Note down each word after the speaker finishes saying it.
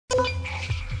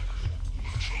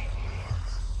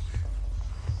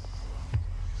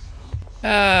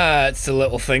Ah, it's the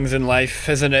little things in life,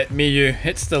 isn't it, Miyu?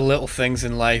 It's the little things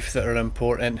in life that are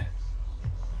important.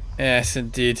 Yes,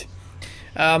 indeed.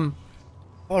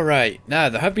 Alright, now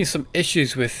there have been some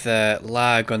issues with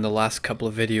lag on the last couple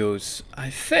of videos. I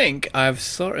think I've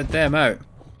sorted them out.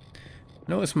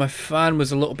 Notice my fan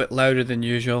was a little bit louder than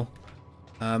usual.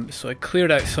 So I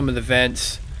cleared out some of the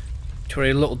vents, which were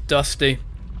a little dusty.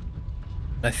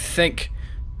 I think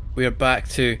we are back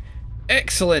to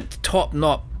excellent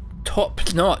top-notch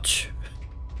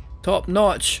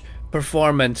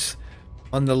performance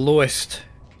on the lowest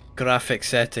graphic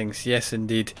settings. Yes,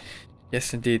 indeed.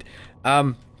 Yes, indeed.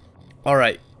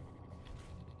 Alright.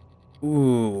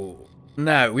 Ooh.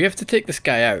 Now, we have to take this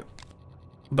guy out.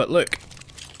 But look.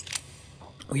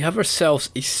 We have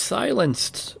ourselves a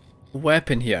silenced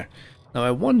weapon here. Now,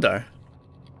 I wonder,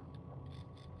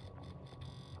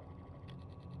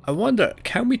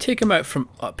 can we take him out from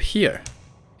up here?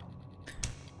 Do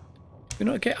we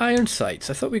not get iron sights?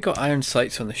 I thought we got iron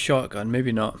sights on the shotgun.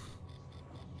 Maybe not.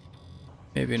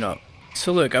 Maybe not.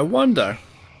 So look, I wonder,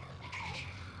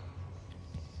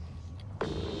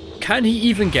 can he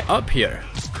even get up here?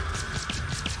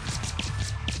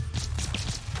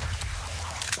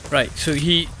 Right, so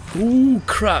he... Ooh,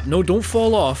 crap. No, don't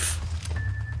fall off.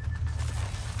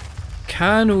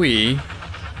 Can we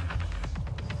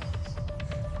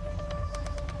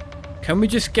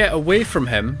just get away from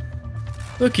him?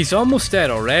 Look, he's almost dead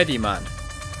already, man.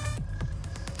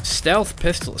 Stealth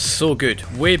pistol is so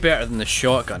good. Way better than the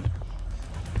shotgun.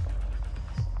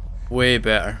 Way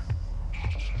better.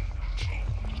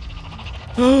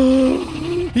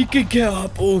 He can get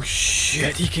up. Oh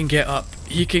shit, he can get up.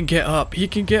 He can get up. He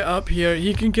can get up here.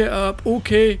 He can get up.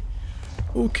 Okay.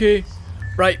 Okay.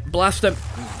 Right, blast him.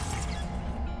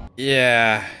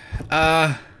 Yeah.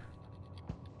 I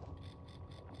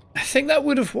think that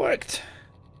would have worked.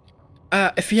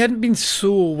 If he hadn't been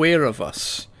so aware of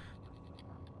us.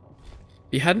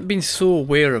 If he hadn't been so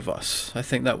aware of us, I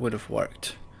think that would have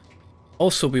worked.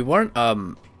 Also, we weren't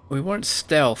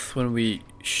stealth when we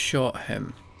shot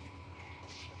him.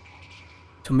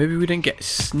 So maybe we didn't get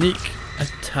sneak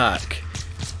attack.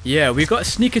 Yeah, we got a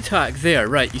sneak attack there.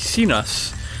 Right, he's seen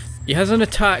us. He has an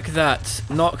attack that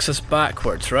knocks us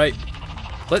backwards, right?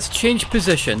 Let's change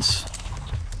positions.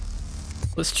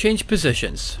 Let's change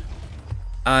positions.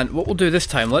 And what we'll do this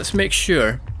time, let's make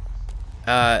sure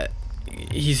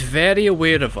he's very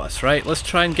aware of us, right? Let's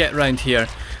try and get around here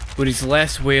where he's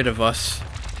less aware of us.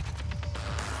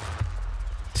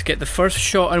 Let's get the first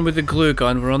shot in with the glue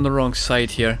gun. We're on the wrong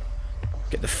side here.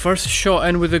 Get the first shot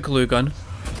in with the glue gun.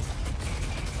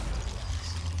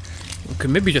 We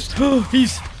can maybe just... Oh,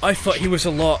 I thought he was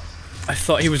a lot. I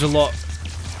thought he was a lot.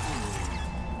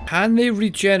 Can they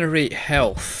regenerate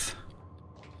health?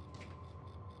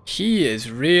 He is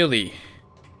really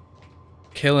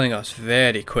killing us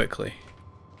very quickly.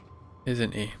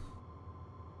 Isn't he?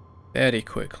 Very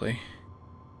quickly.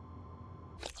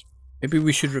 Maybe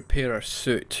we should repair our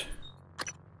suit.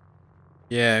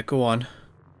 Yeah, go on.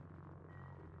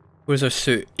 Where's our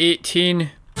suit?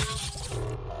 18.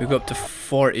 We go up to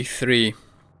 43.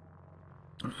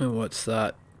 What's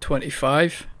that?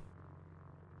 25?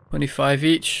 25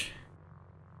 each?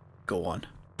 Go on.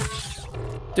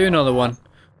 Do another one.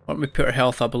 Why don't we put our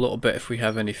health up a little bit if we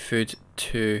have any food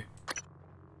too?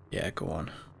 Yeah, go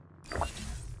on.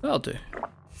 That'll do.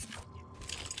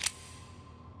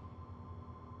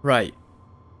 Right.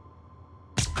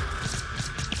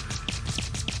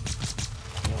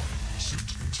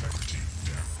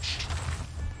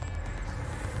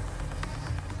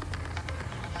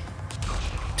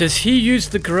 Does he use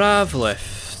the grav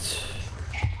lift?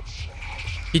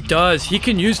 He does. He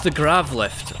can use the grav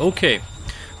lift. Okay.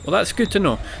 Well, that's good to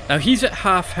know. Now, he's at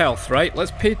half health, right?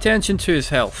 Let's pay attention to his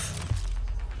health.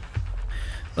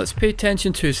 Let's pay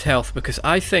attention to his health because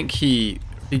I think he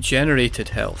regenerated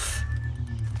health.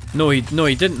 No, he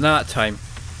didn't that time.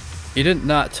 He didn't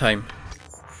that time.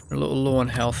 We're a little low on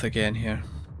health again here.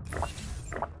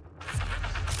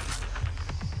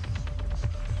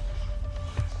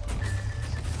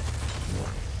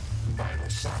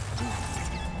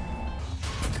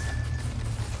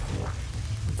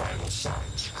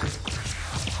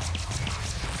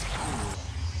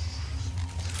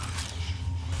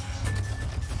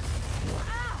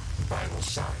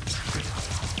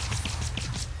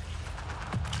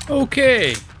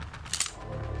 Okay.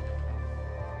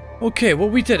 Okay, well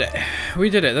we did it. We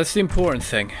did it. That's the important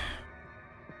thing.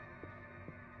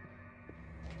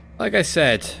 Like I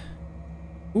said.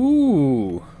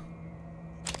 Ooh.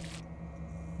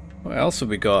 What else have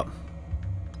we got?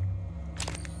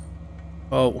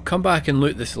 Oh, we'll come back and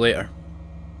loot this later.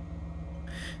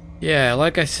 Yeah,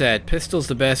 like I said, pistol's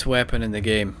the best weapon in the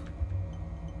game.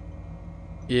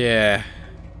 Yeah.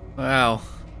 Well,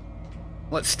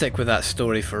 let's stick with that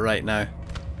story for right now.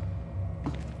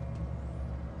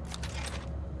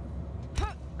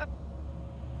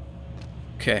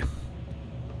 Okay.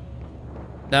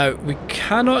 Now, we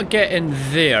cannot get in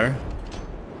there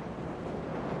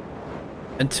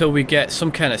until we get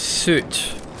some kind of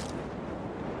suit.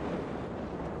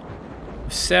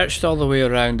 We've searched all the way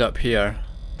around up here.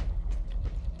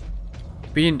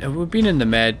 Have we been in the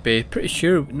med bay? Pretty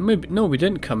sure. Maybe, no, we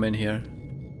didn't come in here.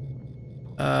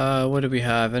 What do we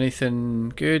have?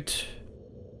 Anything good?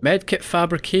 Medkit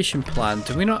fabrication plan.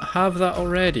 Do we not have that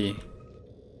already?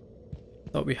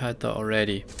 Thought we had that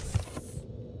already.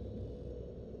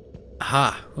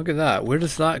 Aha! Look at that. Where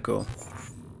does that go?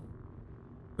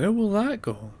 Where will that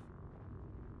go?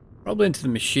 Probably into the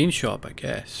machine shop, I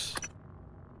guess.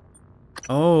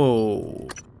 Oh.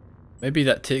 Maybe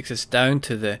that takes us down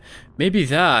to the... Maybe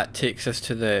that takes us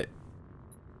to the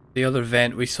other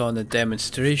vent we saw in the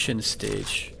demonstration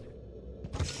stage.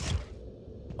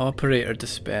 Operator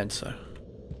dispenser.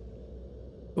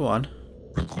 Go on.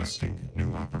 Requesting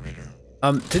new operator.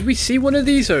 Did we see one of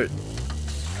these or...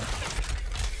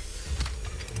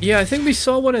 Yeah, I think we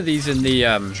saw one of these in the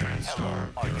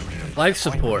life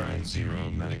support.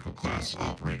 0 medical class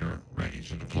operator ready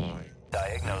to deploy.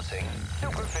 Diagnosing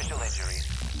superficial injuries.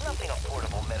 Nothing of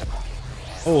portable medical.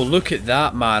 Oh, look at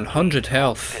that, man. 100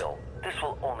 health. Still, this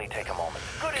will only take a moment.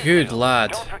 Good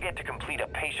lad. Don't forget to complete a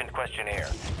patient questionnaire.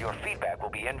 Your feedback will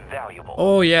be invaluable.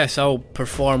 Oh yes, I'll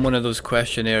perform one of those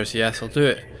questionnaires. Yes, I'll do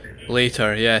it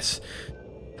later. Yes,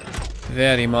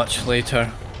 very much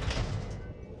later.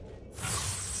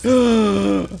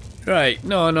 Right,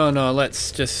 no.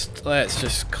 Let's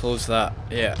just close that.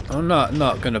 Yeah, I'm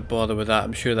not gonna bother with that.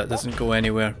 I'm sure that doesn't go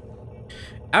anywhere.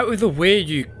 Out of the way,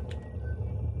 you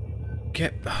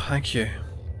get. Oh, thank you.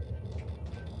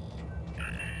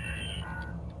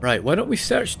 Right, why don't we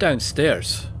search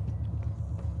downstairs?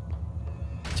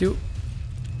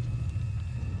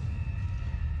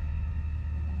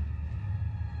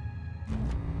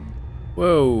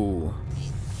 Whoa.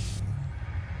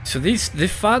 So the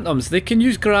phantoms, they can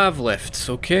use grav lifts,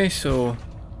 okay? So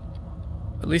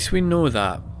at least we know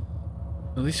that.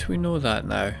 At least we know that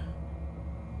now.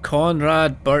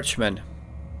 Conrad Birchman.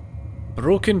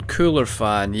 Broken cooler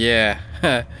fan, yeah.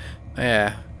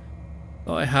 Yeah.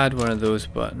 Thought I had one of those,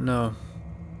 but no.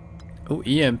 Oh,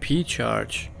 EMP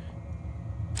charge.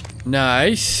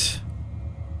 Nice.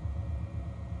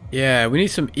 Yeah, we need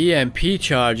some EMP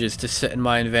charges to sit in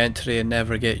my inventory and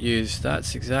never get used.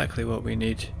 That's exactly what we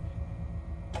need.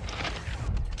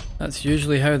 That's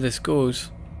usually how this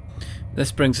goes.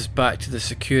 This brings us back to the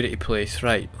security place.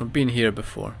 Right, we've been here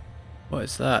before. What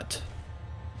is that?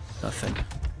 Nothing.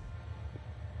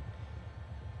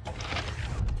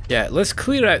 Yeah, let's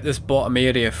clear out this bottom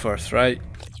area first, right?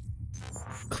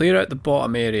 Clear out the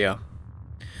bottom area.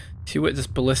 See what this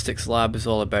ballistics lab is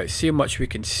all about. See how much we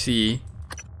can see.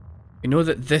 We know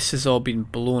that this has all been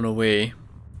blown away.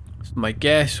 So my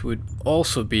guess would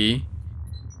also be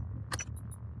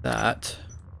that...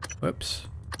 Whoops.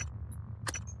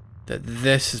 That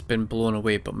this has been blown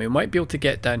away, but we might be able to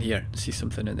get down here and see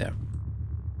something in there.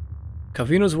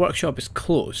 Calvino's workshop is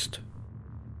closed.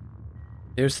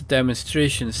 There's the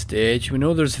demonstration stage. We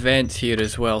know there's vents here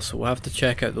as well, so we'll have to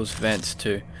check out those vents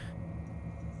too.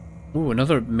 Ooh,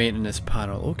 another maintenance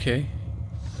panel. Okay.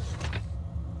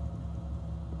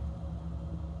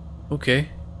 Okay.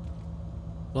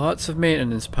 Lots of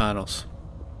maintenance panels.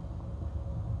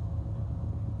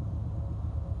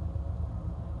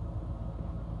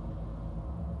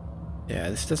 Yeah,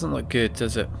 this doesn't look good,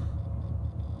 does it?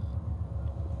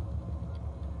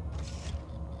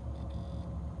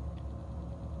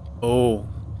 Oh.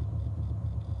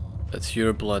 That's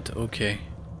your blood, okay.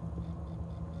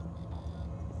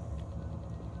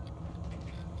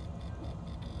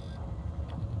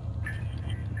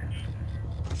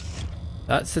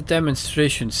 That's the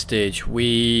demonstration stage.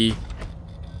 I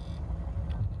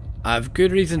have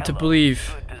good reason to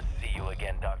believe... Good to see you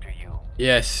again, Dr. Yu.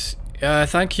 Yes.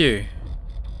 Thank you.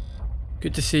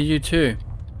 Good to see you too.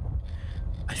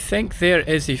 I think there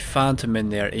is a phantom in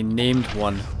there, a named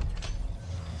one.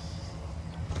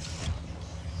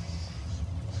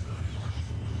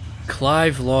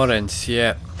 Clive Lawrence,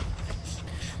 yeah.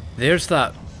 There's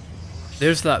that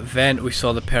vent we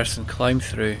saw the person climb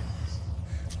through.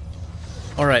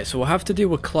 Alright, so we'll have to deal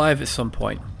with Clive at some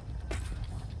point.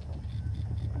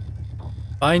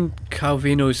 Find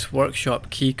Calvino's workshop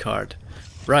keycard.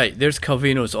 Right, there's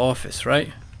Calvino's office,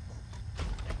 right?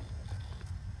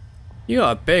 You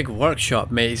got a big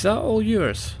workshop, mate. Is that all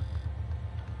yours?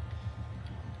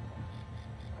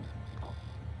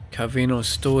 Cavino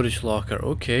storage locker.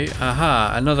 Okay.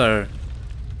 Aha, another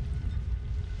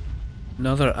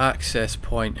access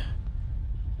point.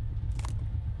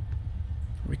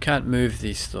 We can't move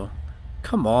these though.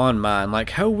 Come on, man. Like,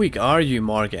 how weak are you,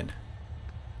 Morgan?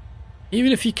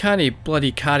 Even if you can't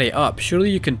bloody carry it up, surely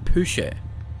you can push it.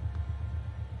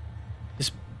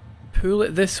 Just pull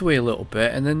it this way a little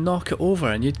bit and then knock it over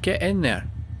and you'd get in there.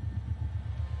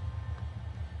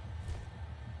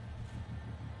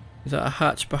 Is that a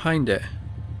hatch behind it?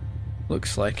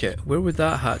 Looks like it. Where would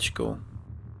that hatch go?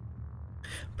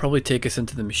 Probably take us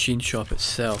into the machine shop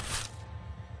itself.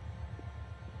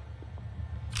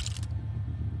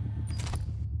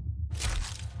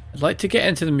 I'd like to get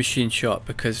into the machine shop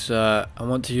because I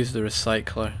want to use the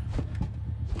recycler.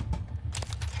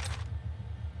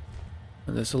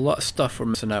 And there's a lot of stuff we're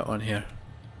missing out on here.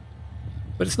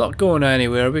 But it's not going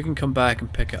anywhere. We can come back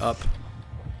and pick it up.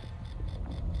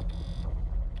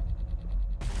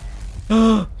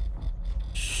 Oh!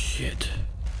 Shit.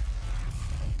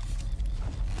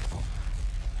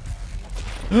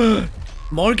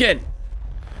 Morgan!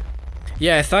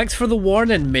 Yeah, thanks for the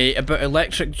warning, mate, about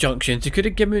electric junctions. You could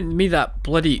have given me that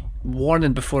bloody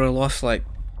warning before I lost like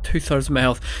 2/3 of my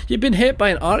health. You've been hit by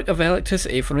an arc of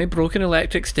electricity from a broken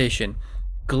electric station.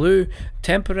 Glue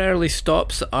temporarily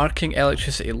stops the arcing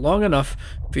electricity long enough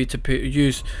for you to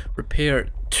use repair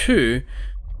 2.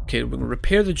 Okay, we're going to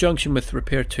repair the junction with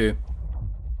repair 2.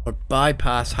 Or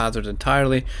bypass hazard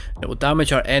entirely. It will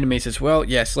damage our enemies as well.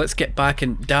 Yes, let's get back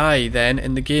and die then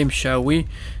in the game, shall we?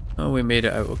 Oh, we made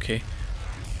it out okay.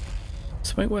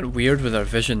 Something went weird with our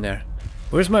vision there.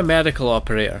 Where's my medical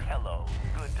operator? Hello.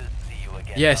 Good to see you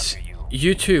again. Yes,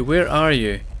 you too. Where are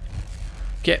you?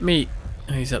 Get me.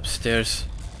 Oh, he's upstairs.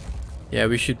 Yeah,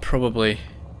 we should probably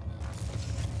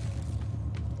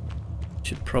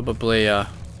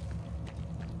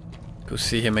go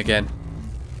see him again.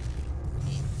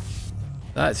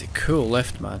 That's a cool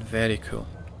lift, man. Very cool.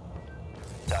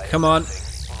 Come on.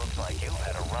 Looks like you've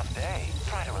had a rough day.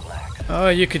 Try to relax. Oh,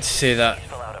 you could say that. Please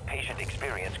fill out a patient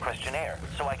experience questionnaire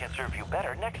so I can serve you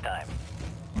better next time.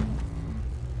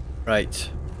 Right.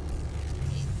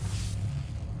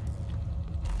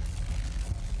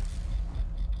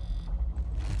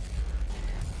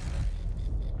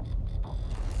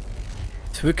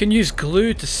 So we can use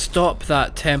glue to stop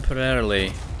that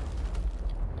temporarily.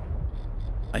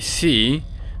 I see.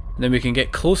 And then we can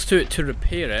get close to it to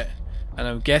repair it. And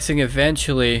I'm guessing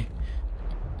eventually...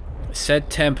 It said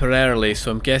temporarily, so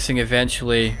I'm guessing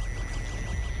eventually...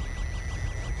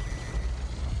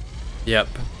 Yep.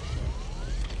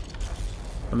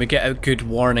 And we get a good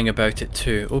warning about it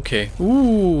too. Okay.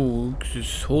 Ooh,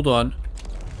 just hold on.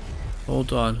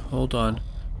 Hold on, hold on.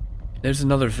 There's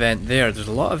another vent there. There's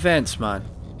a lot of vents, man.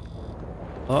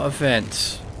 A lot of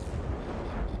vents.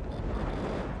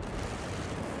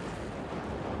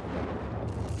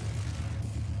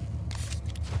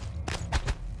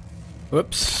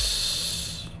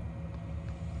 Whoops.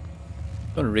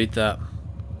 I'm gonna read that.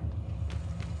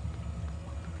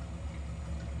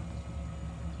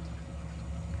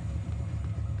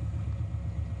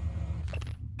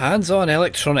 Hands-on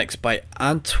Electronics by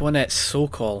Antoinette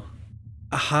Sokol.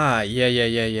 Aha,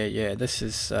 yeah. This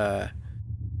is, do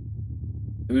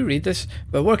we read this?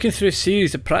 By working through a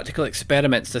series of practical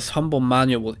experiments, this humble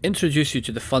manual will introduce you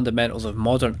to the fundamentals of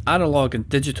modern analog and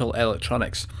digital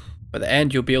electronics. By the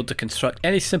end, you'll be able to construct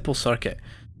any simple circuit.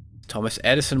 Thomas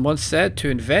Edison once said, to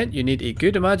invent, you need a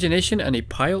good imagination and a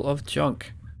pile of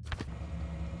junk.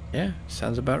 Yeah,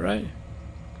 sounds about right.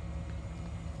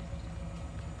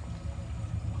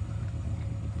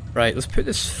 Right, let's put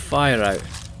this fire out.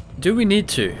 Do we need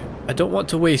to? I don't want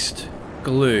to waste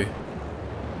glue.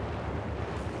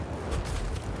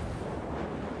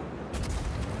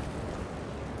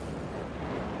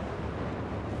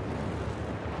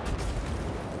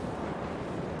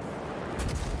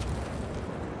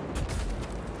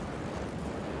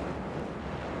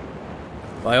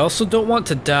 I also don't want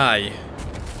to die.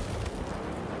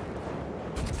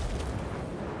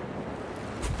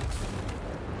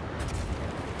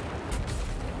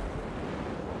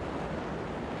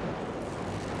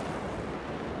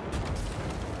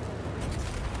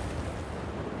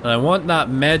 And I want that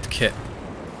med kit.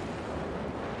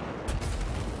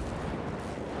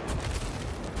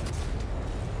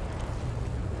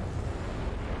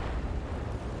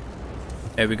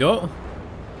 There we go.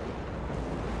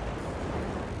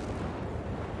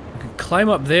 We can climb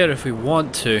up there if we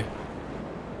want to.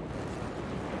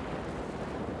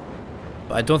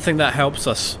 But I don't think that helps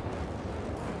us.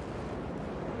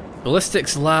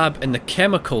 Ballistics lab and the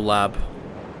chemical lab.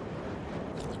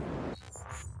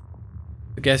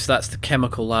 I guess that's the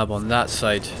chemical lab on that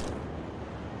side.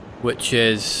 Which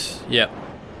is... yep.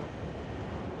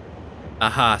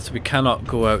 Aha, so we cannot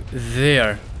go out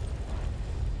there.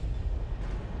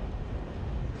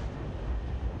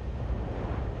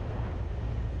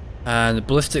 And the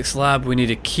ballistics lab, we need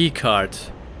a key card.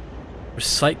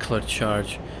 Recycler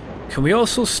charge. Can we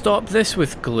also stop this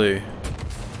with glue?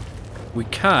 We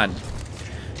can.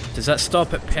 Does that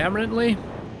stop it permanently?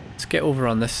 Let's get over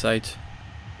on this side.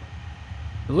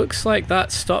 It looks like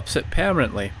that stops it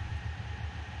permanently.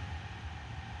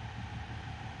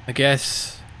 I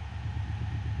guess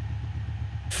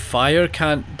fire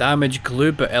can't damage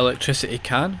glue, but electricity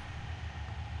can.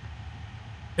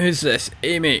 Who's this?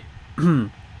 Amy.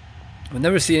 I've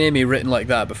never seen Amy written like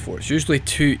that before. It's usually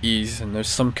two E's and there's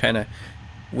some kind of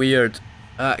weird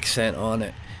accent on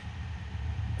it.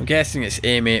 I'm guessing it's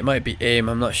Amy. It might be Aim.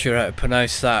 I'm not sure how to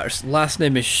pronounce that. Her last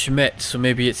name is Schmidt, so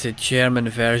maybe it's a German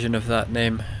version of that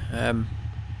name.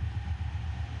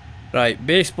 Right,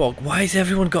 baseball. Why has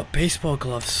everyone got baseball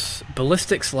gloves?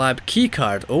 Ballistics lab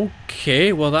keycard.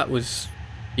 Okay, well that was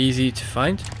easy to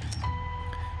find.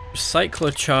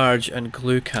 Recycler charge and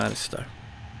glue canister.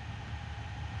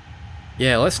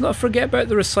 Yeah, let's not forget about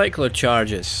the recycler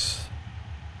charges.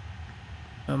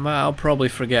 I'll probably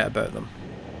forget about them.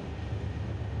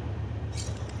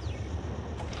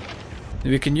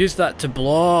 We can use that to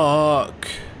block.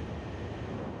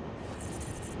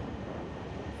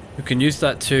 We can use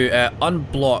that to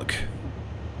unblock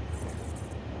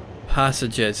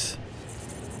passages.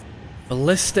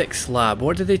 Ballistics lab.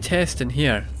 What do they test in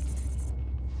here?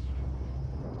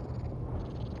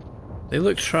 They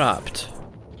look trapped.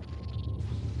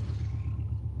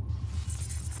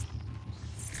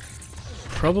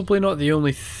 Probably not the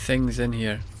only things in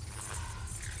here.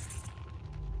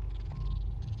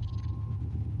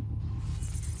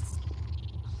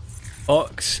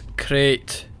 Ox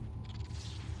crate.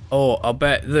 Oh, I'll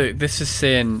bet. Look, this is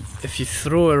saying if you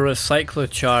throw a recycler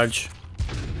charge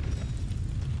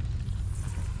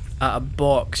at a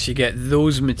box, you get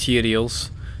those materials.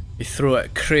 You throw it at a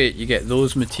crate, you get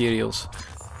those materials.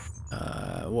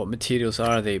 What materials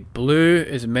are they? Blue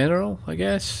is mineral, I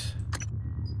guess.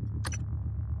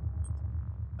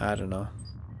 I don't know.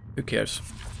 Who cares?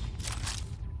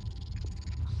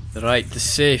 Right, the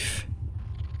safe.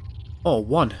 Oh,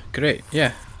 one. Great.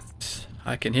 Yeah.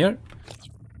 I can hear.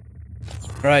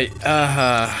 Right.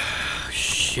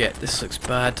 Shit. This looks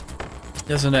bad.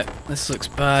 Doesn't it? This looks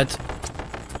bad.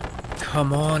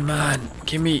 Come on, man.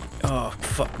 Give me... Oh,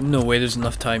 fuck. No way there's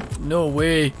enough time. No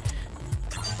way.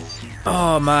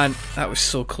 Oh, man. That was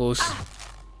so close.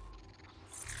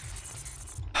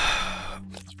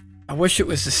 I wish it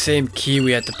was the same key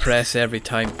we had to press every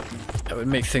time. That would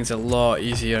make things a lot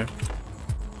easier.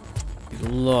 A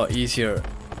lot easier.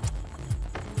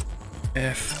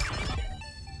 F.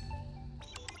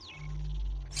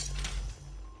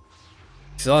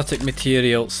 Exotic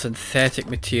material, synthetic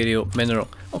material, mineral.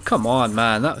 Oh, come on,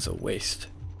 man. That was a waste.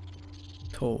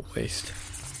 Total waste.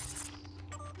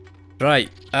 Right.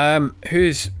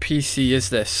 Whose PC is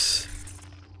this?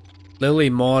 Lily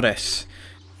Morris.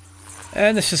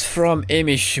 And this is from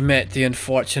Amy Schmidt, the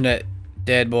unfortunate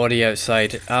dead body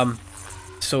outside.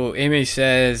 So Amy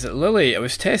says, Lily, I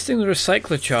was testing the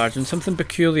recycler charge and something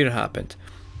peculiar happened.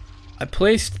 I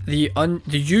placed the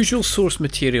usual source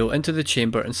material into the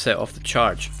chamber and set off the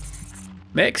charge.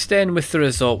 Mixed in with the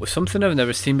result was something I've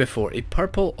never seen before, a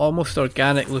purple, almost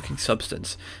organic looking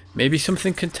substance. Maybe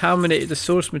something contaminated the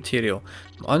source material.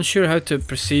 I'm unsure how to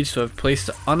proceed, so I've placed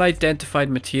the unidentified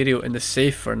material in the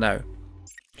safe for now.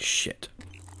 Shit.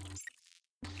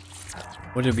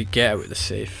 What did we get out of the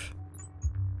safe?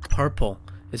 Purple.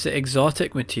 Is it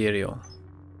exotic material?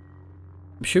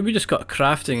 I'm sure we just got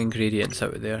crafting ingredients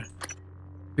out of there.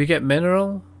 We get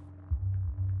mineral?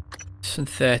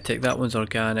 Synthetic. That one's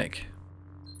organic.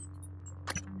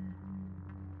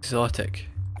 Exotic.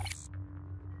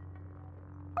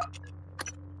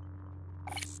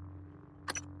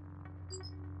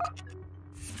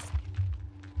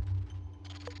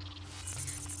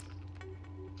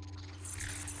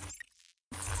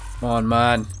 Come on,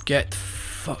 man. Get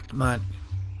fucked, man.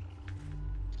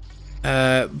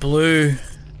 Blue,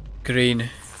 green,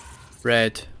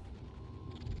 red.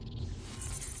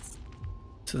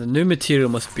 So the new material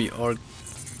must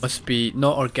be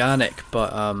not organic,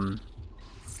 but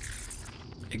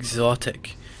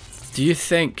exotic. Do you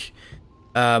think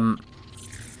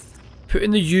put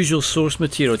in the usual source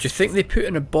material? Do you think they put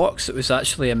in a box that was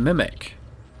actually a mimic?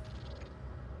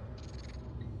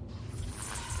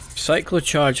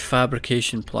 Cyclocharge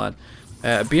fabrication plan.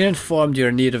 Being informed you're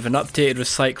in need of an updated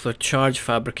recycler charge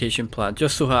fabrication plan.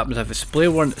 Just so happens I have a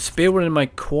spare one in my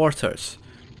quarters.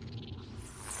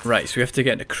 Right, so we have to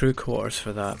get into crew quarters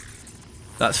for that.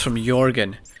 That's from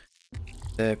Jorgen,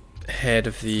 the head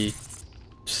of the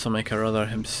something or other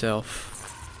himself.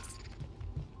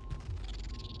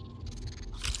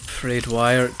 Frayed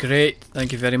wire, great,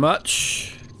 thank you very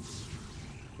much.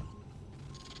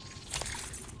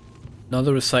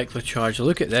 Another recycler charge.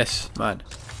 Look at this, man.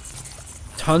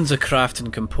 Tons of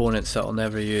crafting components that I'll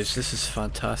never use. This is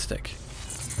fantastic.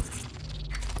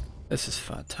 This is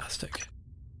fantastic.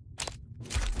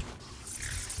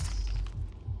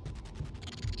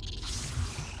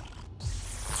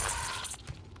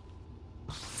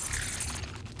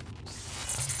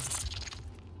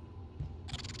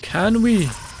 Can we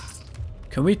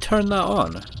turn that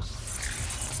on?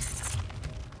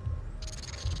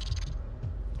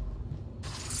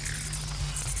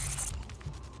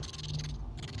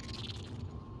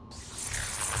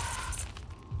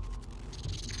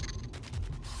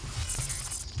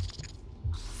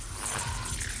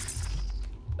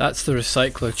 That's the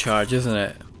recycler charge, isn't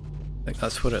it? I think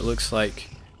that's what it looks like.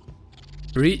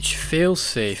 Breach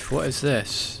failsafe, what is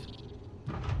this?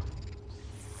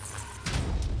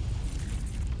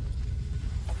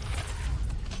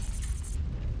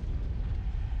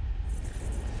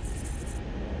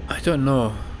 I don't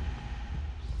know.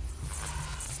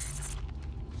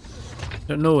 I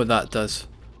don't know what that does.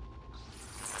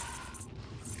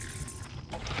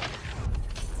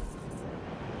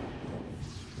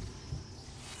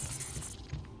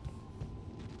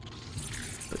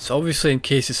 It's obviously in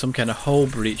case of some kind of hull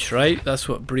breach, right? That's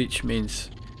what breach means.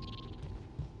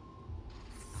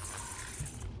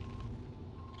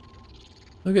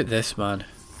 Look at this, man.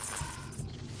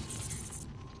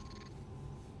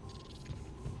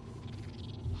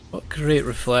 What great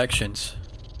reflections.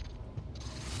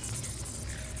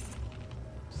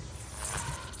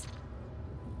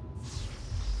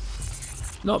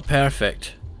 Not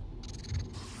perfect.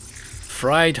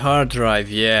 Fried hard drive,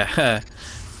 yeah.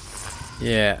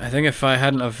 Yeah, I think if I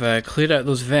hadn't have cleared out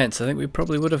those vents, I think we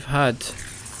probably would have had,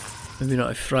 maybe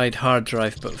not a fried hard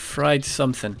drive, but fried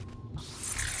something.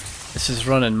 This is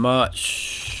running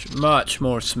much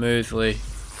more smoothly.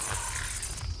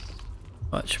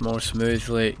 Much more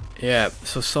smoothly. Yeah,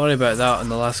 so sorry about that in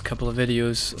the last couple of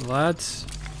videos, lads.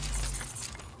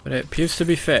 But it appears to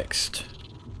be fixed.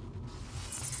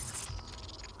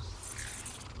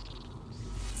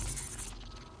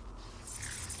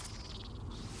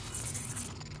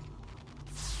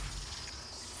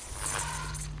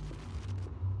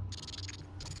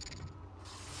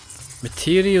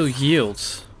 Material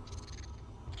yields.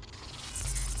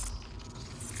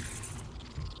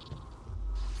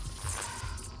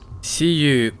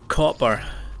 Cu copper.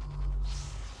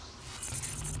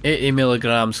 80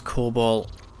 milligrams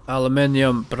cobalt.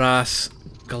 Aluminium, brass,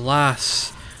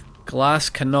 glass. Glass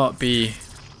cannot be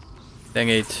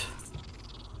thingied.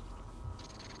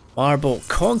 Marble.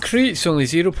 Concrete's only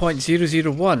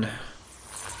 0.001.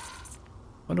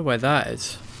 Wonder why that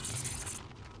is.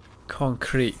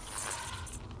 Concrete.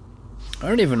 I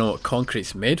don't even know what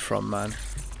concrete's made from, man.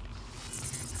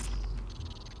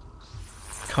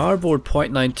 Cardboard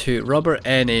 0.92, rubber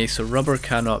Na, so rubber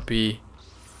cannot be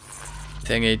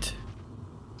thingied.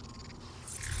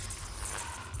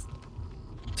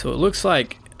 So it looks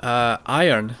like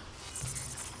iron.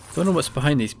 Don't know what's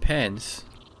behind these pens.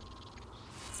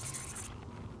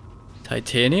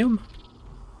 Titanium?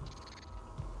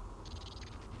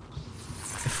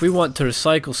 If we want to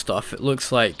recycle stuff, it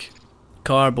looks like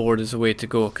cardboard is the way to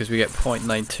go because we get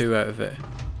 0.92 out of it.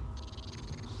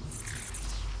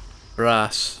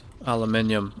 Brass,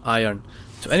 aluminium, iron.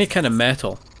 So any kind of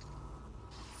metal.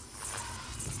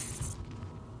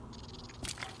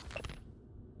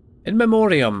 In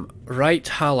memoriam, right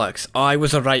hallux. Oh, I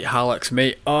was a right hallux,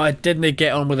 mate. Oh, I didn't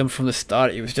get on with him from the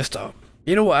start. He was just a...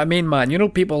 You know what I mean, man? You know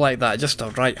people like that, just a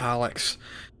right hallux.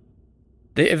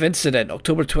 Date of incident,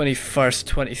 October 21st,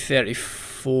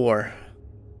 2034.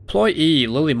 Employee,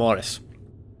 Lily Morris.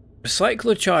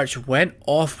 Recycler charge went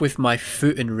off with my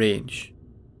foot in range.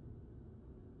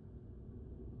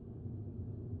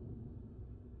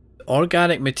 The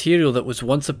organic material that was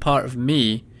once a part of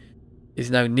me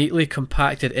is now neatly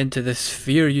compacted into the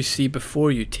sphere you see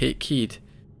before you. Take heed.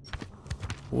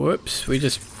 Whoops, we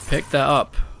just picked that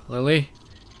up, Lily.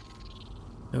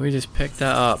 And we just picked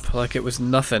that up like it was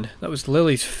nothing. That was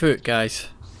Lily's foot, guys.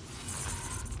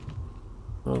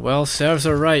 Oh well, serves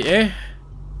her right, eh?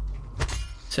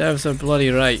 Serves her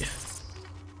bloody right.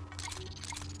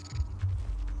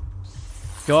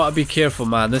 Gotta be careful,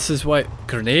 man. This is why...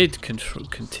 Grenade control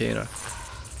container.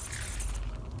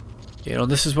 You know,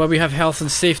 this is why we have health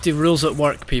and safety rules at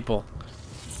work, people.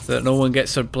 So that no one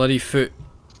gets their bloody foot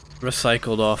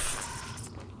recycled off.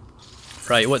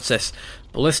 Right, what's this?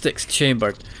 Ballistics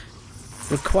chamber.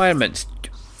 Requirements.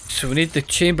 So we need the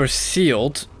chamber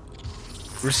sealed.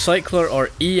 Recycler or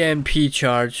EMP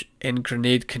charge in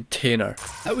grenade container.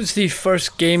 That was the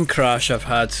first game crash I've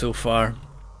had so far.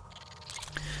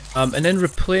 And then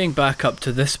replaying back up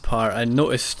to this part, I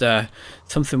noticed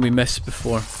something we missed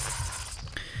before.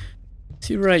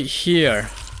 See right here,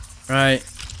 right?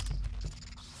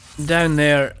 Down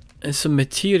there is some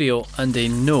material and a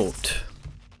note.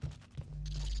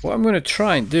 What I'm going to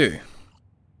try and do,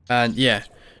 and yeah,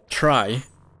 try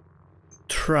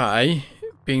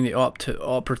being the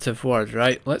operative word,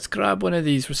 right? Let's grab one of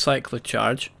these recycler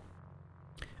charge.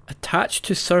 Attach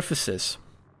to surfaces.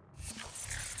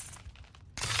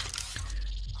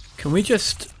 Can we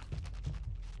just...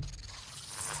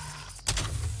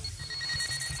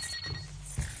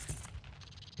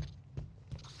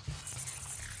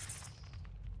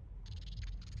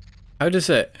 How does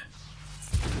it...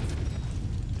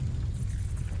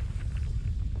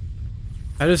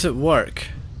 How does it work?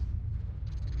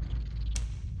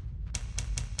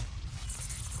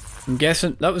 I'm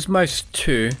guessing that was mouse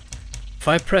 2. If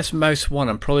I press mouse 1,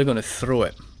 I'm probably going to throw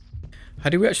it.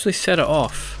 How do we actually set it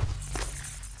off?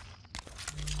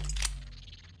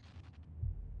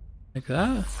 Like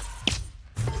that?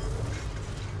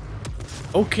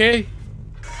 Okay.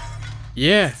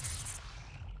 Yeah.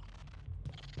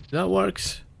 That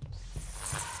works.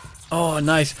 Oh,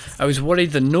 nice. I was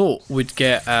worried the note would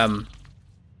get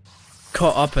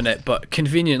caught up in it, but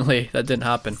conveniently that didn't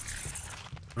happen.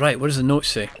 Right, what does the note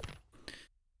say?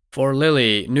 For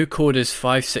Lily, new code is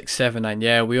 5679.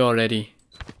 Yeah, we already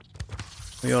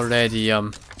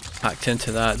hacked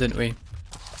into that, didn't we?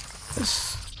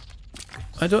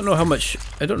 I don't know how much,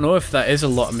 I don't know if that is a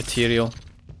lot of material.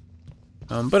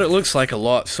 But it looks like a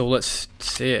lot, so let's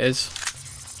say it is.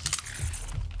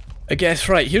 I guess,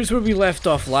 right, here's where we left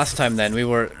off last time then. We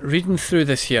were reading through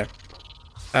this here.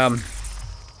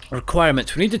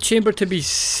 Requirements. We need the chamber to be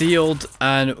sealed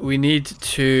and we need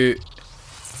to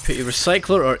put a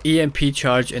recycler or EMP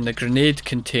charge in the grenade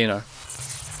container.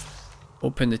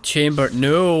 Open the chamber.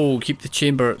 No, keep the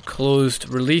chamber closed.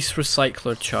 Release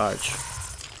recycler charge.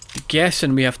 I'm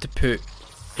guessing we have to put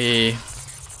a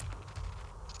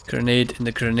grenade in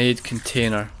the grenade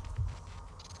container.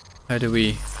 How do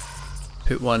we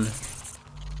put one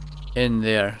in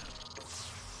there?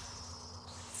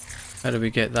 How do we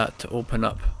get that to open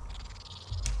up?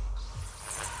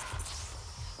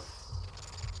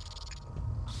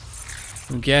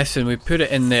 I'm guessing we put it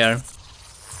in there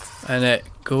and it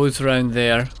goes around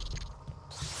there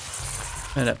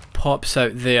and it pops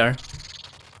out there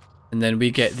and then we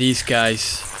get these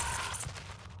guys.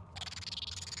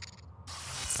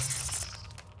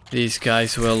 These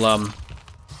guys will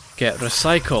get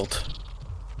recycled.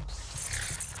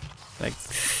 I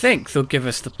think they'll give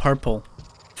us the purple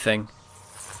thing.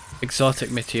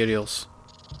 Exotic materials.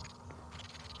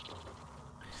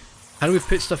 How do we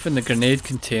put stuff in the grenade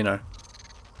container?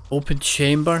 Open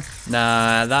chamber?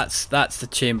 Nah, that's the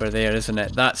chamber there, isn't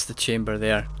it? That's the chamber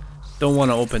there. Don't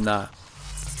want to open that.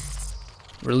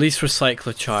 Release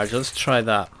recycler charge. Let's try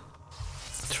that.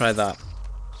 Try that.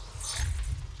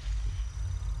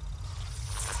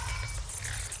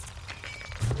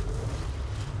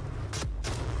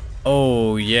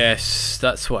 Oh yes,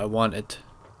 that's what I wanted.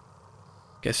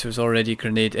 Guess there was already a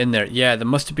grenade in there. Yeah, there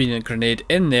must have been a grenade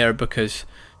in there because...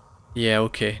 Yeah,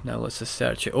 okay, now let's just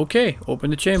search it. Okay, open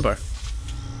the chamber.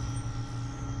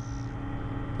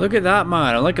 Look at that,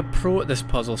 man. I'm like a pro at this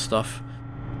puzzle stuff.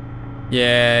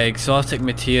 Yeah, exotic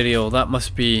material. That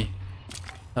must be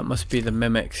the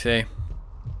mimics, eh?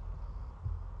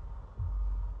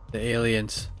 The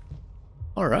aliens.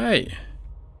 Alright.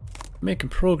 Making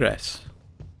progress.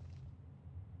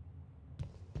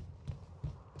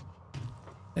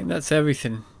 I think that's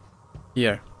everything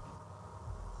here.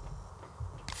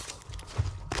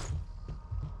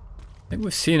 I think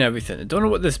we've seen everything. I don't know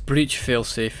what this breach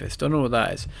failsafe is. Don't know what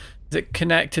that is. Is it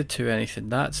connected to anything?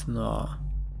 That's not.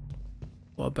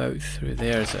 What about through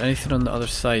there? Is there anything on the other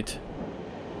side?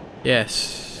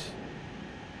 Yes.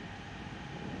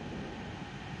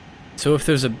 So if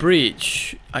there's a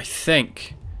breach, I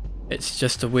think it's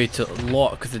just a way to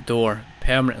lock the door.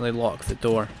 Permanently lock the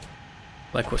door.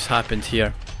 Like what's happened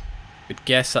here. I'd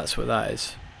guess that's what that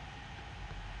is.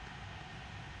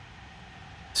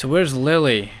 So where's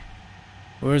Lily?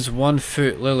 Where's 1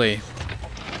 foot Lily?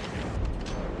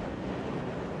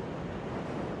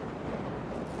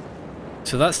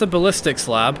 So that's the ballistics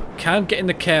lab. Can't get in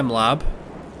the chem lab.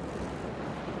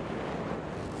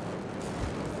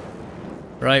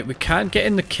 Right, we can't get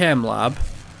in the chem lab.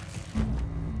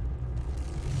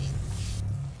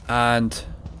 And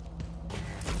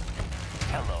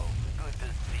Hello. Good to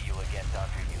see you again,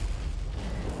 Dr. Yu.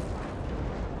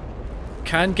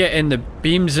 can get in the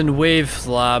beams and waves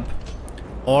lab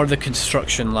or the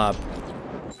construction lab.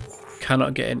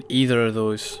 Cannot get in either of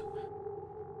those.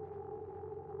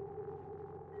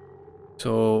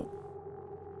 So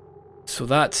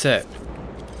that's it.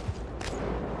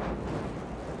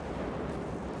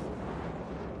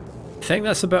 I think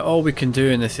that's about all we can do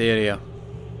in this area.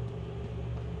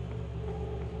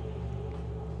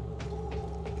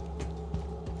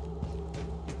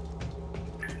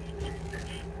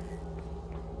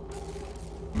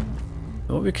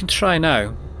 What we can try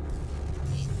now.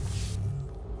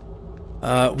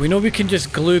 We know we can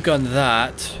just glue gun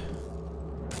that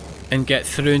and get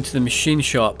through into the machine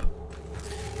shop.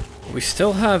 We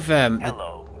still have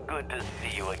Hello. Good to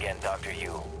see you again, Dr.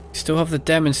 Yu. still have the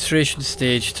demonstration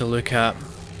stage to look at.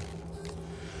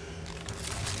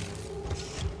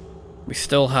 We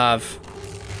still have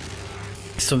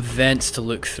some vents to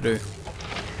look through.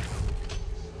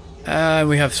 And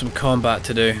we have some combat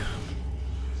to do.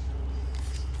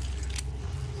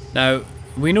 Now,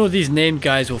 we know these named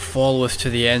guys will follow us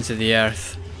to the ends of the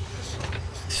earth.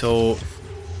 So,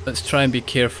 let's try and be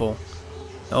careful.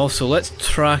 Also, let's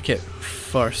track it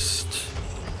first.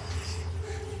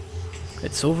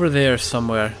 It's over there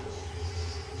somewhere.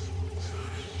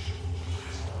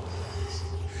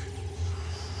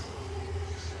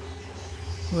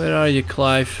 Where are you,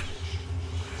 Clive?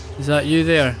 Is that you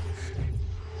there?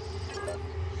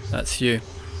 That's you.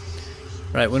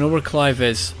 Right, we know where Clive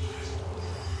is.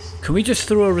 Can we just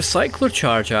throw a recycler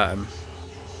charge at him?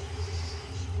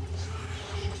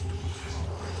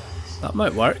 That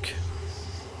might work.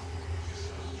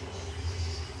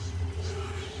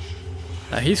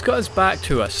 Now he's got his back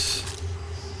to us.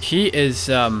 He is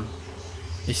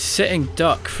he's sitting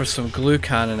duck for some glue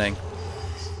cannoning.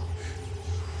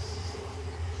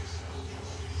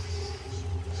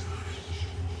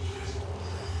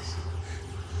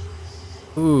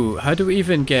 Ooh, how do we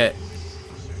even get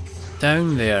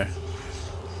down there?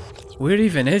 Where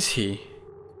even is he?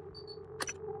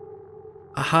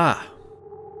 Aha!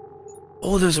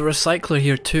 Oh, there's a recycler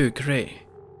here too, great.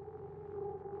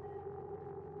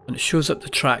 And it shows up the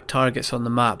track targets on the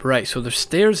map. Right, so there's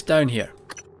stairs down here.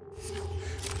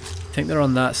 I think they're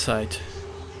on that side.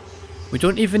 We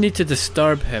don't even need to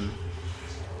disturb him.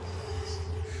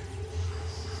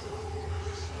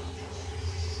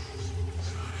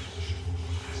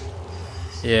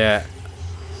 Yeah.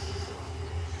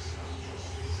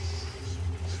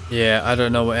 Yeah, I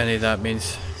don't know what any of that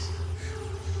means.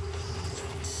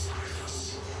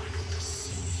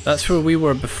 That's where we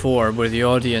were before, where the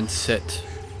audience sit.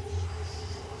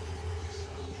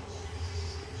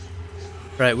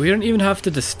 Right, we don't even have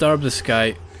to disturb this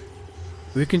guy.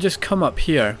 We can just come up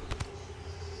here.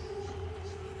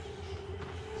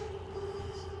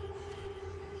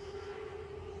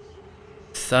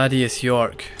 Thaddeus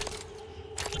York.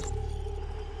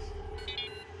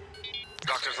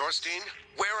 Dr. Thorstein,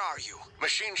 where are you?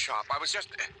 Machine shop. I was just...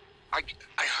 I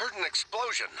heard an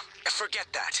explosion. Forget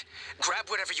that. Grab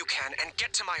whatever you can and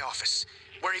get to my office.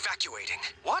 We're evacuating.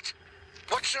 What?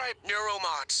 What should I...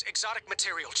 Neuromods, exotic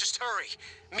material. Just hurry.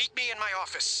 Meet me in my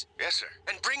office. Yes, sir.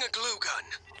 And bring a glue gun.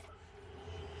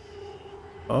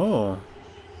 Oh.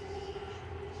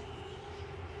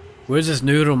 Where's his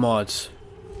neuromods?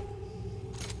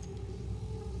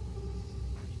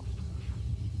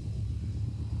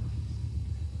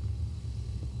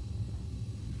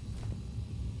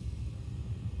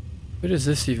 Where does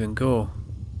this even go?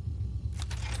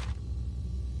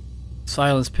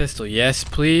 Silence pistol. Yes,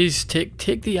 please.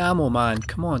 Take the ammo, man.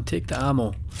 Come on, take the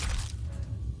ammo.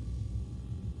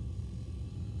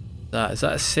 Is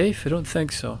that a safe? I don't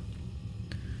think so.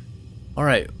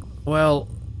 Alright, well,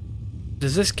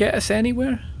 does this get us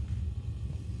anywhere?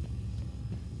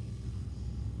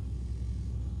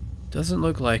 Doesn't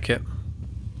look like it.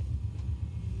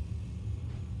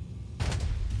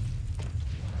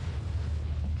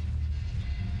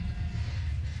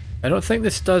 I don't think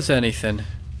this does anything.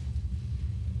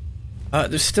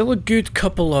 There's still a good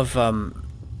couple of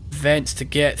vents to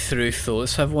get through though.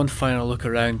 Let's have one final look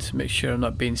around to make sure I'm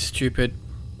not being stupid.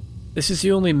 This is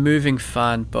the only moving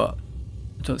fan, but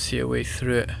I don't see a way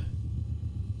through it.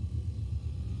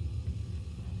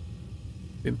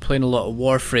 Been playing a lot of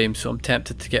Warframe, so I'm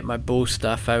tempted to get my bow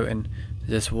staff out and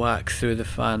just whack through the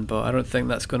fan, but I don't think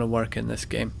that's going to work in this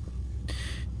game.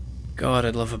 God,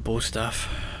 I'd love a bow staff.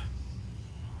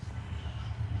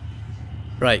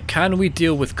 Right, can we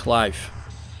deal with Clive?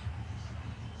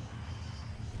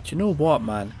 Do you know what,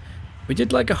 man? We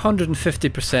did like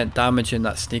 150% damage in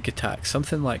that sneak attack,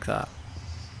 something like that.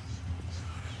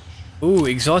 Ooh,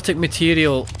 exotic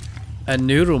material and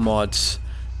neuromods.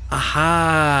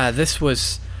 Aha, this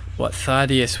was what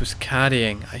Thaddeus was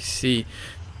carrying. I see.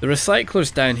 The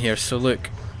recycler's down here, so look.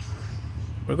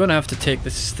 We're gonna have to take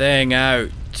this thing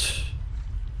out.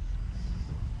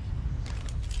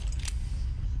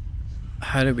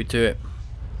 How do we do it?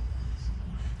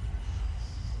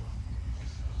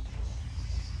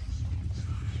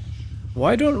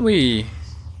 Why don't we...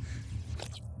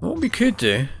 What we could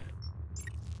do...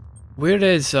 Where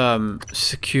is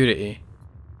security?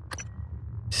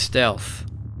 Stealth.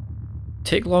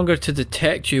 Take longer to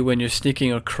detect you when you're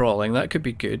sneaking or crawling. That could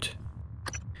be good.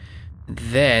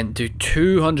 Then do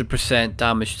 200%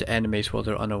 damage to enemies while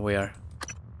they're unaware.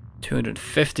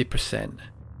 250%.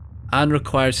 And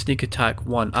requires sneak attack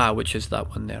 1. Ah, which is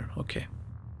that one there. Okay.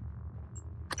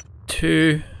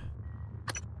 2.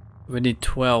 We need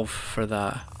 12 for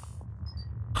that.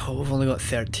 Oh, we've only got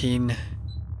 13.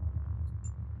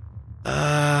 What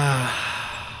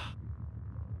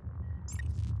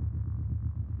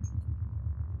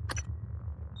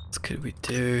could we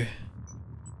do?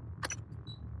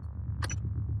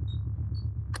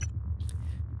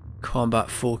 Combat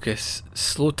focus.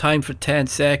 Slow time for 10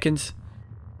 seconds.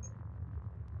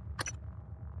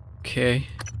 Okay.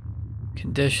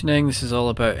 Conditioning. This is all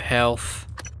about health.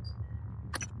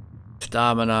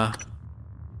 Stamina.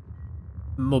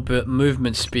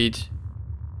 Movement speed.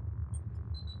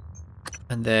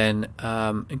 And then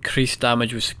increased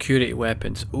damage with security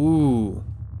weapons. Ooh.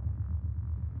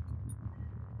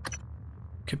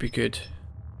 Could be good.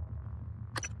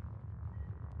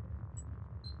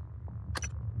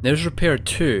 There's repair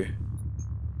 2.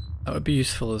 That would be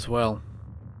useful as well.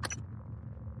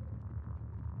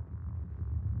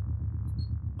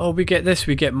 Oh, we get this,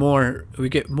 we get more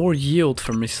yield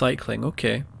from recycling.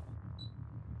 Okay.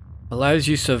 Allows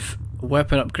use of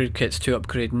weapon upgrade kits to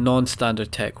upgrade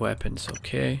non-standard tech weapons.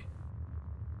 Okay.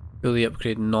 Fully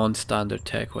upgrade non-standard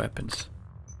tech weapons.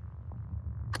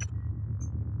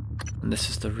 And this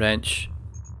is the wrench.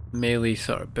 Melee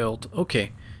sort of build.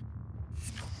 Okay.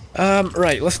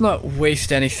 Right, let's not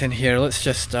waste anything here. Let's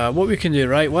just, what we can do,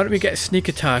 right? Why don't we get a sneak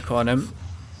attack on him,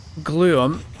 glue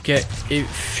him, get a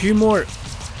few more,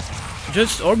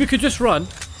 or we could just run.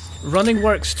 Running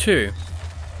works too.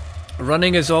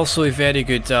 Running is also a very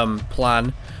good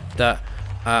plan that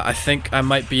I think I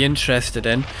might be interested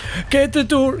in. Get the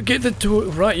door,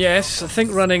 right, yes, I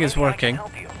think running is working.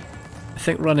 I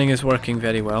think running is working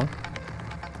very well.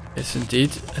 Yes, indeed.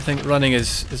 I think running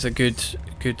is a good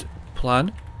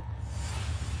plan.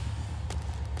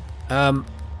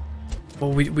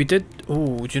 Well, we did.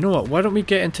 Oh, do you know what? Why don't we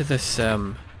get into this?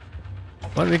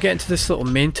 Why don't we get into this little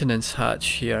maintenance hatch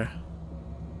here,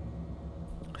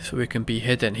 so we can be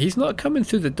hidden? He's not coming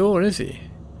through the door, is he?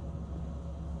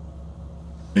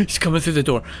 He's coming through the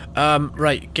door.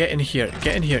 Right. Get in here.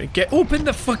 Get in here. Open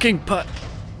the fucking put.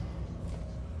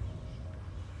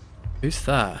 Who's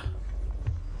that?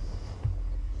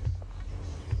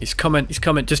 He's coming. He's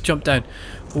coming. Just jump down.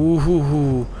 Ooh hoo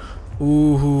hoo.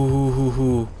 Ooh hoo hoo hoo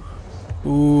hoo.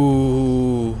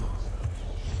 Ooh.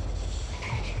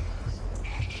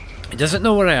 He doesn't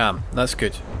know where I am. That's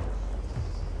good.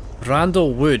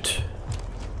 Randall Wood.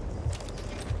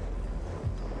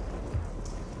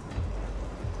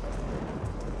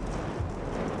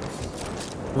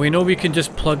 We know we can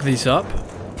just plug these up.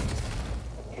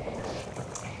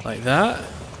 Like that.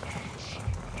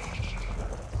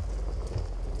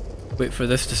 Wait for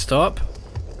this to stop.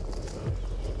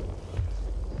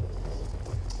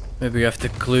 Maybe we have to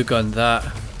glue gun that.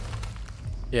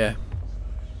 Yeah.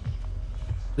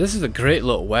 This is a great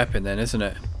little weapon then, isn't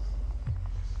it?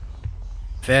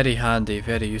 Very handy,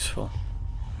 very useful.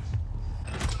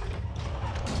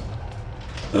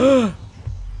 No,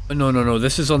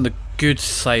 this is on the good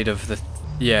side of the...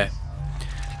 Yeah.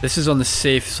 This is on the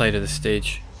safe side of the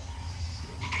stage.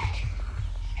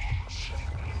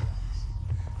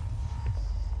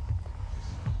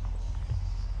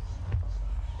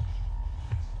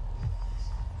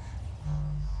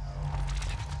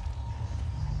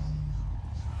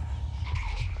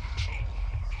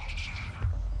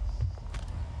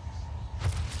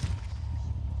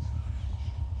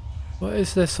 What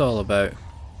is this all about?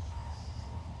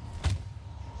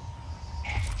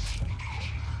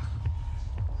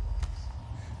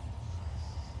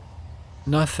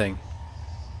 Nothing.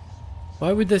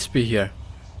 Why would this be here?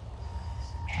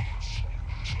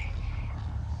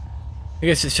 I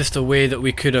guess it's just a way that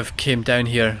we could have came down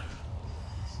here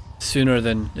sooner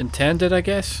than intended, I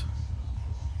guess.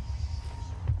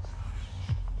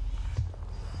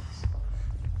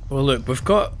 Well, look, we've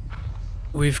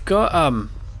got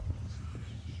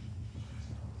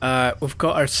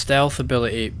our stealth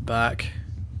ability back.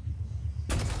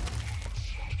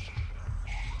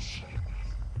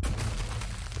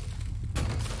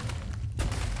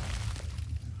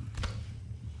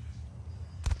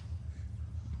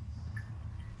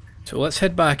 So let's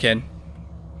head back in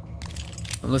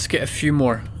and let's get a few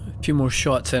more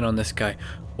shots in on this guy.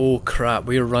 Oh crap,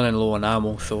 we're running low on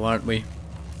ammo though, aren't we?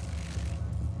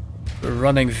 We're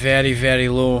running very, very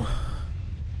low.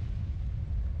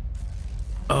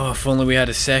 Oh, if only we had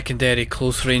a secondary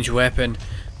close range weapon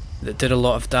that did a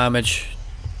lot of damage.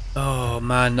 Oh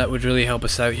man, that would really help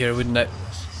us out here, wouldn't it?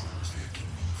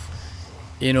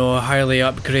 You know, a highly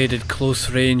upgraded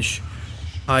close range,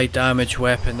 high damage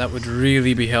weapon, that would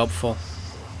really be helpful.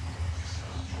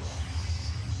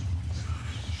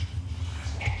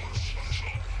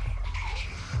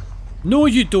 No,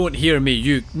 you don't hear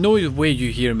me. No way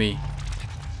you hear me.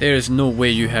 There is no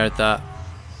way you heard that.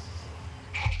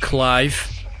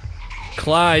 Clive.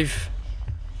 Clive.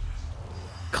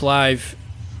 Clive.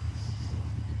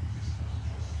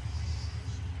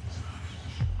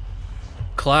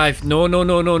 Clive. No, no,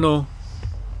 no, no, no.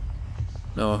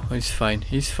 No, he's fine.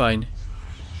 He's fine.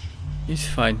 He's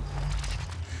fine.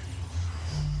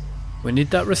 We need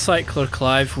that recycler,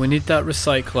 Clive. We need that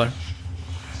recycler.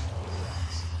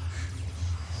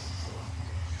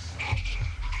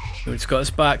 It's got his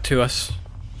back to us.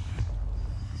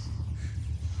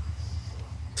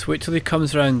 Let's wait till he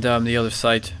comes around the other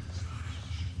side.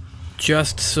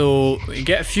 Just so we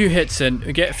get a few hits in.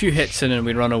 We get a few hits in and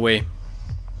we run away.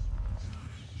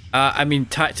 I mean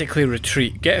tactically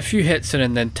retreat. Get a few hits in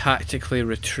and then tactically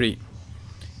retreat.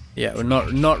 Yeah, we're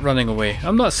not running away.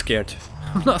 I'm not scared.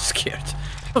 I'm not scared.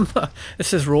 I'm not.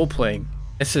 This is role playing.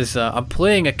 This is I'm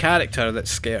playing a character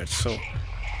that's scared. So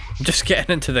I'm just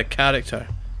getting into the character.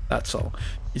 That's all.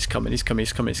 He's coming. He's coming.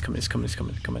 He's coming. He's coming. He's coming. He's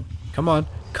coming. He's coming. Come on.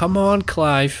 Come on,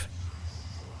 Clive.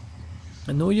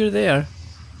 I know you're there.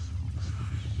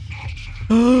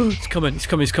 Oh, he's coming. He's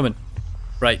coming. He's coming.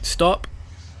 Right. Stop.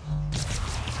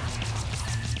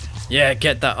 Yeah,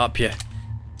 get that up here.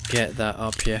 Get that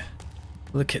up here.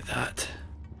 Look at that.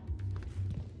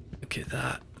 Look at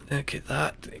that. Look at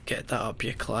that. Get that up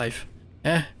here, Clive.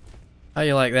 Eh? How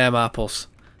you like them apples?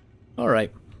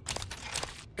 Alright.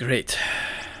 Great.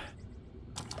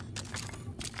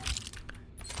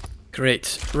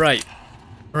 Great. Right.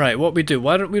 Right, what we do,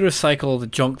 why don't we recycle all the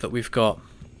junk that we've got?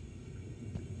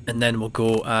 And then we'll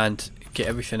go and get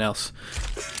everything else.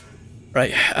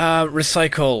 Right,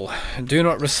 recycle. Do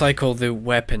not recycle the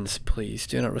weapons, please.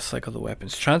 Do not recycle the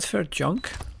weapons. Transfer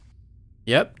junk?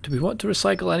 Yep. Do we want to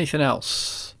recycle anything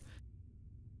else?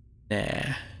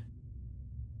 Nah.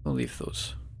 We'll leave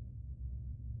those.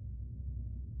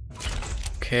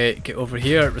 Okay, get over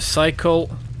here. Recycle.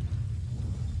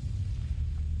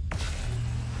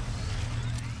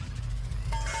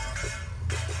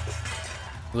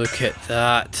 Look at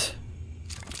that.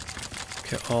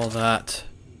 Look at all that.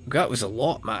 That was a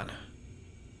lot, man.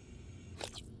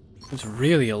 It was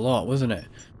really a lot, wasn't it?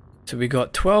 So we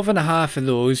got 12.5 of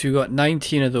those. We got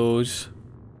 19 of those.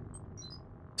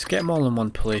 Let's get them all in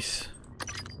one place.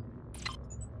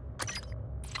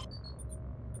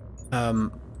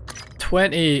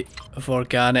 20 of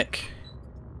organic.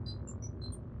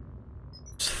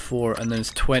 It's 4, and then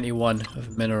it's 21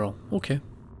 of mineral. Okay.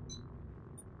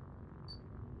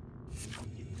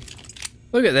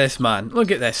 Look at this, man. Look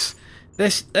at this.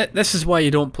 This is why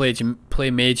you don't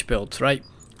play mage builds, right?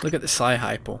 Look at the Psi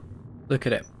Hypo. Look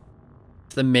at it.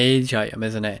 It's the mage item,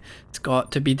 isn't it? It's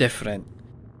got to be different.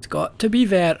 It's got to be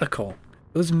vertical.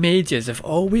 Those mages have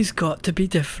always got to be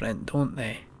different, don't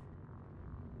they?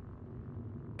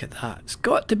 Look at that. It's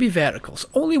got to be vertical. It's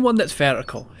the only one that's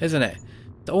vertical, isn't it?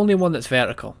 The only one that's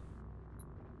vertical.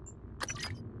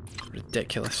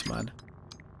 Ridiculous, man.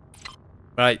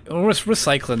 Right, we're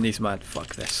recycling these, man.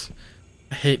 Fuck this.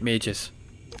 I hate mages.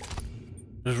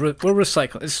 We're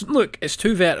recycling. Look, it's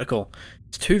too vertical.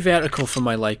 It's too vertical for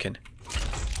my liking.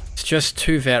 It's just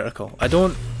too vertical. I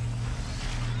don't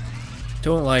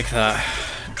like that.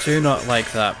 Do not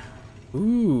like that.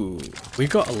 Ooh, we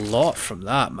got a lot from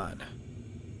that, man.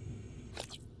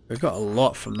 We got a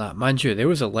lot from that. Mind you, there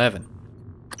was 11.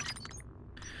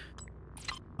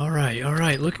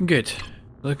 Alright, looking good.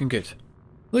 Looking good.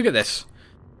 Look at this.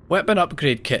 Weapon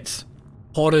upgrade kits.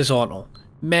 Horizontal.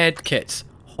 Med kits.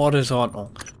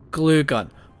 Horizontal. Glue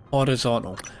gun.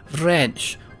 Horizontal.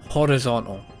 Wrench.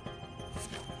 Horizontal.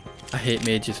 I hate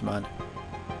mages, man.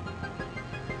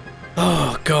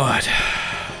 Oh god.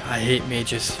 I hate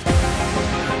mages.